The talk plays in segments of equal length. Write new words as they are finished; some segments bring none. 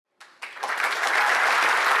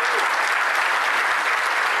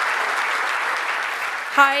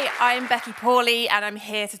Hi, I'm Becky Pauley, and I'm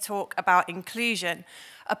here to talk about inclusion.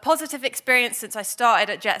 A positive experience since I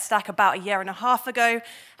started at Jetstack about 1.5 years ago,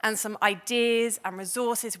 and some ideas and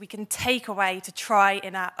resources we can take away to try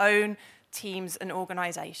in our own teams and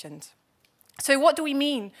organizations. So what do we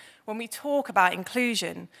mean when we talk about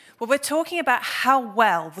inclusion? Well, we're talking about how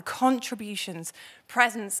well the contributions,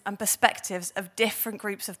 presence, and perspectives of different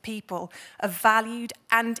groups of people are valued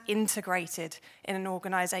and integrated in an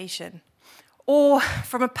organization. Or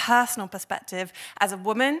from a personal perspective, as a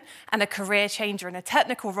woman and a career changer in a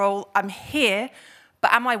technical role, I'm here,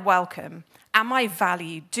 but am I welcome? Am I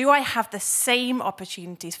valued? Do I have the same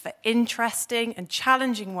opportunities for interesting and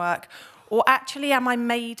challenging work, or actually am I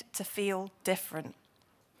made to feel different?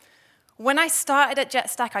 When I started at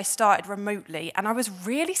Jetstack, I started remotely, and I was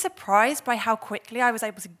really surprised by how quickly I was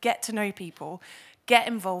able to get to know people, get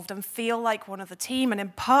involved, and feel like one of the team, and in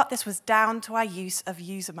part this was down to our use of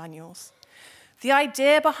user manuals. The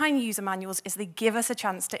idea behind user manuals is they give us a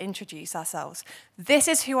chance to introduce ourselves. This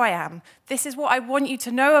is who I am. This is what I want you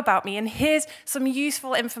to know about me. And here's some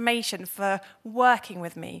useful information for working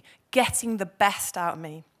with me, getting the best out of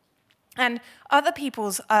me. And other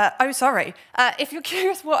people's, if you're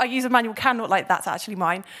curious what a user manual can look like, that's actually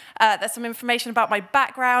mine. There's some information about my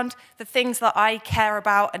background, the things that I care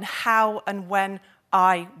about, and how and when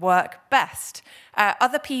I work best.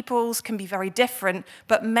 Other people's can be very different,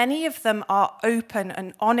 but many of them are open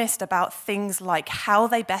and honest about things like how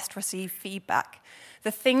they best receive feedback,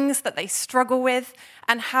 the things that they struggle with,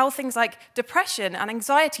 and how things like depression and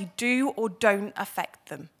anxiety do or don't affect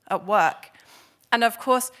them at work. And of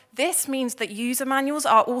course, this means that user manuals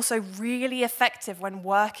are also really effective when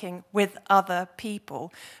working with other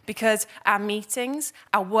people, because our meetings,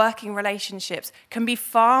 our working relationships can be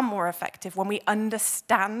far more effective when we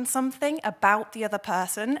understand something about the other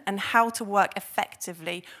person and how to work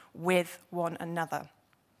effectively with one another.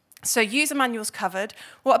 So user manuals covered.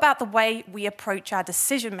 What about the way we approach our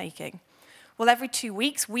decision making? Well, every 2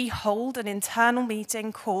 weeks, we hold an internal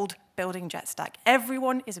meeting called Building Jetstack.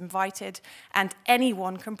 Everyone is invited, and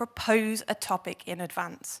anyone can propose a topic in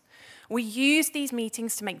advance. We use these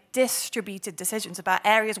meetings to make distributed decisions about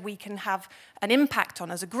areas we can have an impact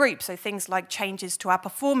on as a group, so things like changes to our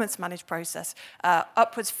performance managed process,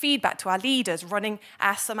 upwards feedback to our leaders, running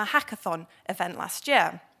our summer hackathon event last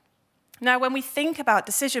year. Now, when we think about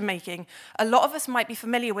decision-making, a lot of us might be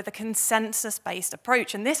familiar with a consensus-based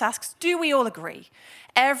approach, and this asks, do we all agree?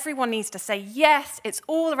 Everyone needs to say, yes, it's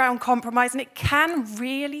all around compromise, and it can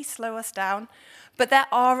really slow us down, but there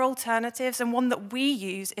are alternatives, and one that we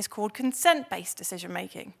use is called consent-based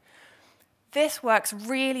decision-making. This works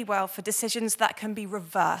really well for decisions that can be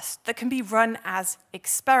reversed, that can be run as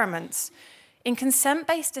experiments. In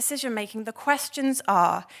consent-based decision-making, the questions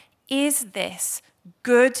are, is this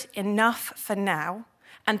good enough for now,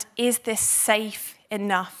 and is this safe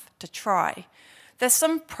enough to try? There's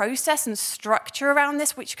some process and structure around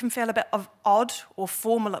this which can feel a bit odd or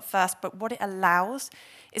formal at first, but what it allows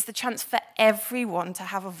is the chance for everyone to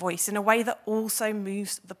have a voice in a way that also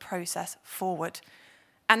moves the process forward.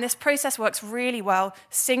 And this process works really well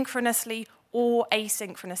synchronously or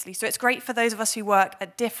asynchronously, so it's great for those of us who work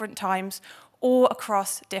at different times or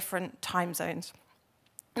across different time zones.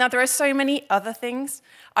 Now, there are so many other things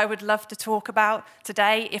I would love to talk about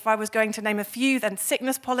today. If I was going to name a few, then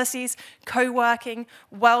sickness policies, co-working,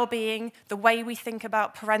 well-being, the way we think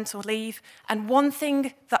about parental leave. And one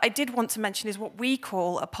thing that I did want to mention is what we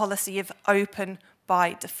call a policy of open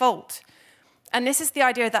by default. And this is the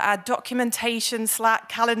idea that our documentation, Slack,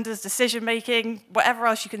 calendars, decision-making, whatever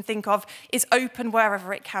else you can think of, is open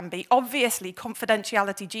wherever it can be. Obviously,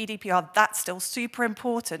 confidentiality, GDPR, that's still super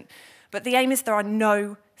important. But the aim is there are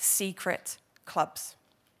no secret clubs.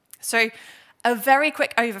 So a very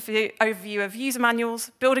quick overview of user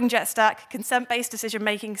manuals, building Jetstack, consent-based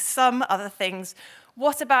decision-making, some other things.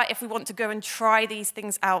 What about if we want to go and try these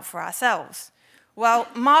things out for ourselves? Well,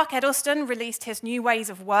 Mark Edelston released his New Ways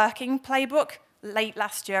of Working playbook late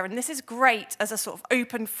last year, and this is great as a sort of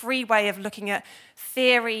open, free way of looking at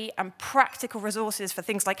theory and practical resources for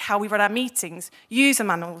things like how we run our meetings, user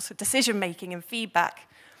manuals, decision-making, and feedback.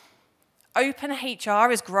 Open HR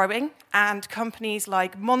is growing, and companies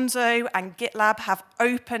like Monzo and GitLab have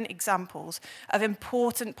open examples of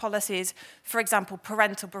important policies, for example,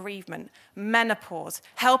 parental bereavement, menopause,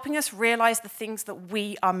 helping us realize the things that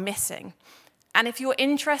we are missing. And if you're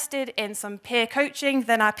interested in some peer coaching,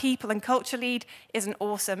 then our people and culture lead is an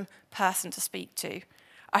awesome person to speak to.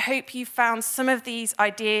 I hope you found some of these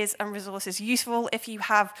ideas and resources useful. If you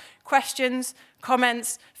have questions,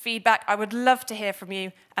 comments, feedback, I would love to hear from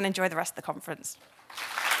you, and enjoy the rest of the conference.